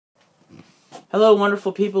Hello,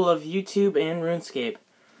 wonderful people of YouTube and Runescape.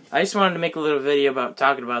 I just wanted to make a little video about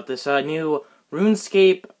talking about this new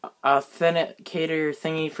Runescape Authenticator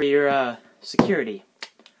thingy for your security.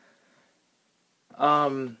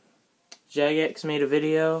 Jagex made a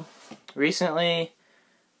video recently.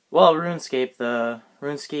 Well, Runescape, the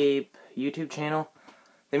Runescape YouTube channel,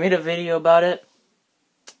 they made a video about it.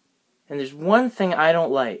 And there's one thing I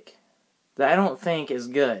don't like, that I don't think is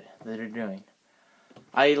good, that they're doing.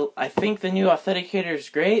 I think the new Authenticator is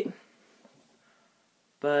great,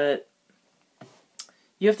 but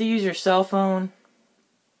you have to use your cell phone,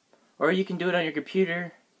 or you can do it on your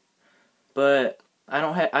computer. But I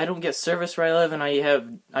don't get service where I live, and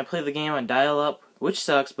I play the game on dial-up, which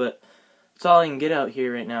sucks, but it's all I can get out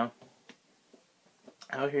here right now.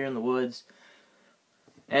 Out here in the woods.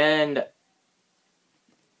 And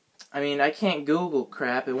I mean, I can't Google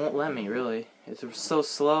crap. It won't let me, really. It's so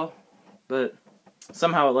slow, but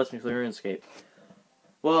somehow it lets me play RuneScape.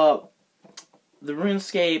 Well, the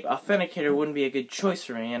RuneScape Authenticator wouldn't be a good choice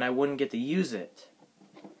for me, and I wouldn't get to use it.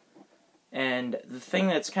 And the thing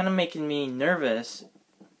that's kind of making me nervous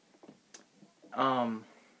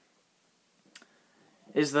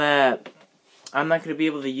is that I'm not going to be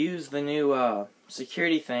able to use the new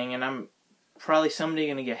security thing, and I'm probably somebody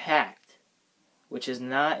going to get hacked, which is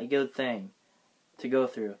not a good thing to go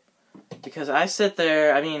through. Because I sit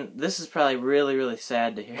there, I mean, this is probably really, really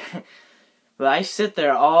sad to hear, but I sit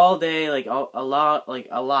there all day, a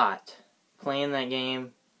lot, playing that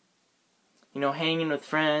game, you know, hanging with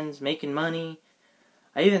friends, making money.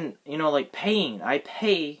 I even, paying. I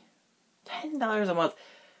pay $10 a month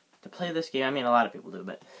to play this game. I mean, a lot of people do,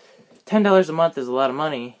 but $10 a month is a lot of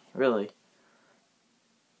money, really.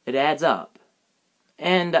 It adds up.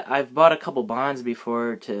 And I've bought a couple bonds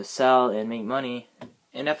before to sell and make money.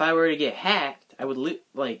 And if I were to get hacked, I would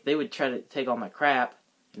they would try to take all my crap,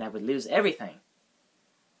 and I would lose everything.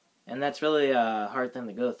 And that's really a hard thing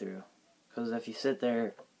to go through, because if you sit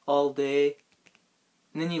there all day,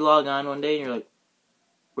 and then you log on one day and you're like,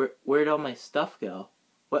 where'd all my stuff go?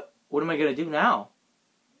 What am I gonna do now?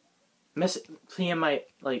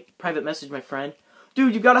 Private message my friend,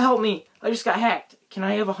 dude, you gotta help me. I just got hacked. Can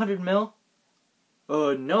I have 100 mil?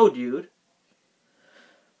 No, dude.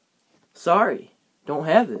 Sorry. Don't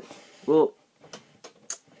have it. Well,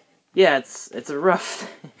 yeah, it's a rough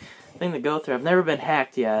thing to go through. I've never been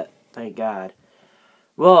hacked yet, thank God.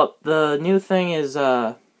 Well, the new thing is,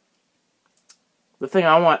 the thing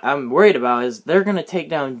I'm worried about is they're gonna take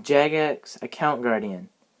down jagex Account Guardian,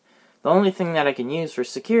 the only thing that I can use for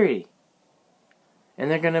security,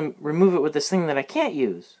 and they're gonna remove it with this thing that I can't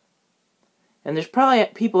use. And there's probably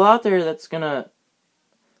people out there that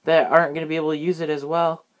aren't gonna be able to use it as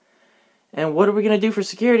well. And what are we going to do for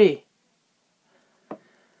security?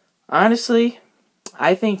 Honestly,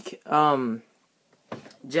 I think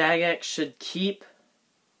jagex should keep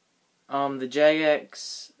the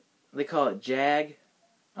jagex, they call it Jag,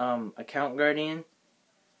 Account Guardian,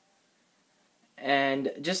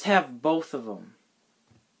 and just have both of them.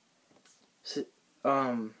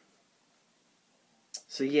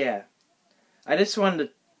 So yeah, I just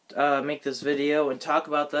wanted to make this video and talk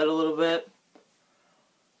about that a little bit.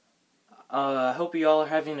 I hope you all are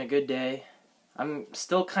having a good day. I'm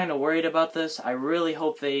still kind of worried about this. I really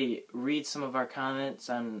hope they read some of our comments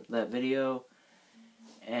on that video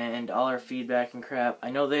and all our feedback and crap.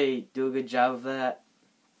 I know they do a good job of that,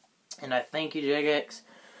 and I thank you, jagex.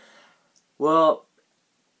 Well,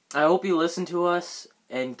 I hope you listen to us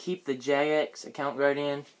and keep the jagex Account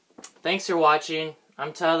Guardian. Thanks for watching.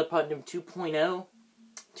 I'm Tyler Putnam 2.0.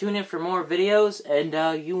 Tune in for more videos, and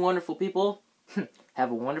you wonderful people, have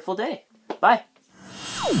a wonderful day. Bye.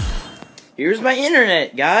 Here's my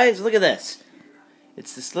internet, guys. Look at this.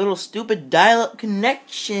 It's this little stupid dial-up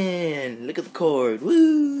connection. Look at the cord.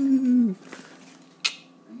 Woo!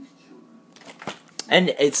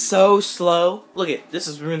 And it's so slow. Look at this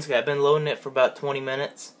is RuneScape. I've been loading it for about 20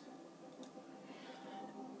 minutes.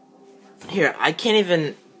 Here, I can't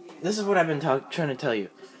even. This is what I've been trying to tell you.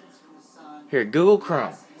 Here, Google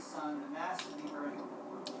Chrome.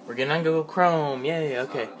 We're getting on Google Chrome. Yay,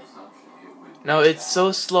 okay. No, it's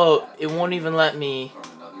so slow, it won't even let me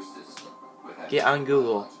get on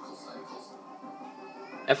Google.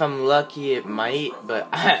 If I'm lucky, it might, but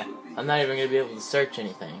I'm not even going to be able to search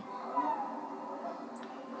anything.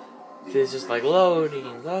 It's just like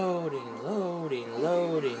loading. Now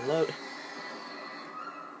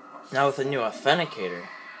with the new Authenticator,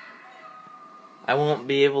 I won't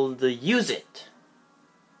be able to use it.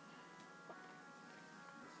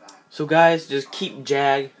 So guys, just keep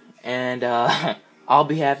Jag, and I'll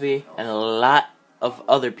be happy, and a lot of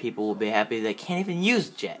other people will be happy that can't even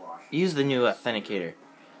use Jag. use the new authenticator.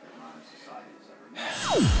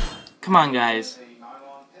 Come on, guys.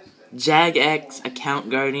 Jagex account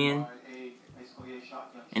guardian.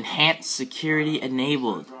 Enhanced security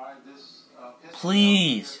enabled.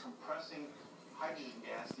 Please.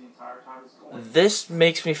 This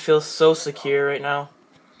makes me feel so secure right now.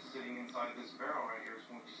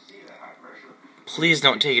 Please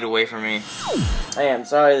don't take it away from me. Hey, I'm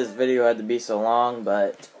sorry this video had to be so long,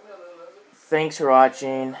 but thanks for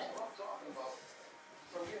watching.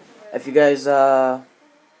 If you guys, okay,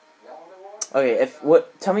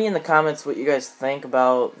 tell me in the comments what you guys think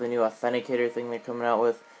about the new authenticator thing they're coming out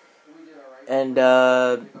with. And,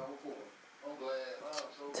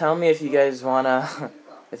 tell me if you guys wanna,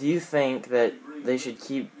 if you think that they should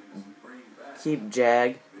keep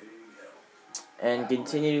Jag and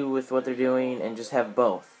continue with what they're doing and just have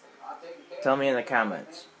both. Tell me in the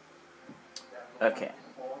comments. Okay,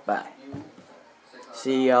 bye.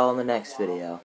 See y'all in the next video.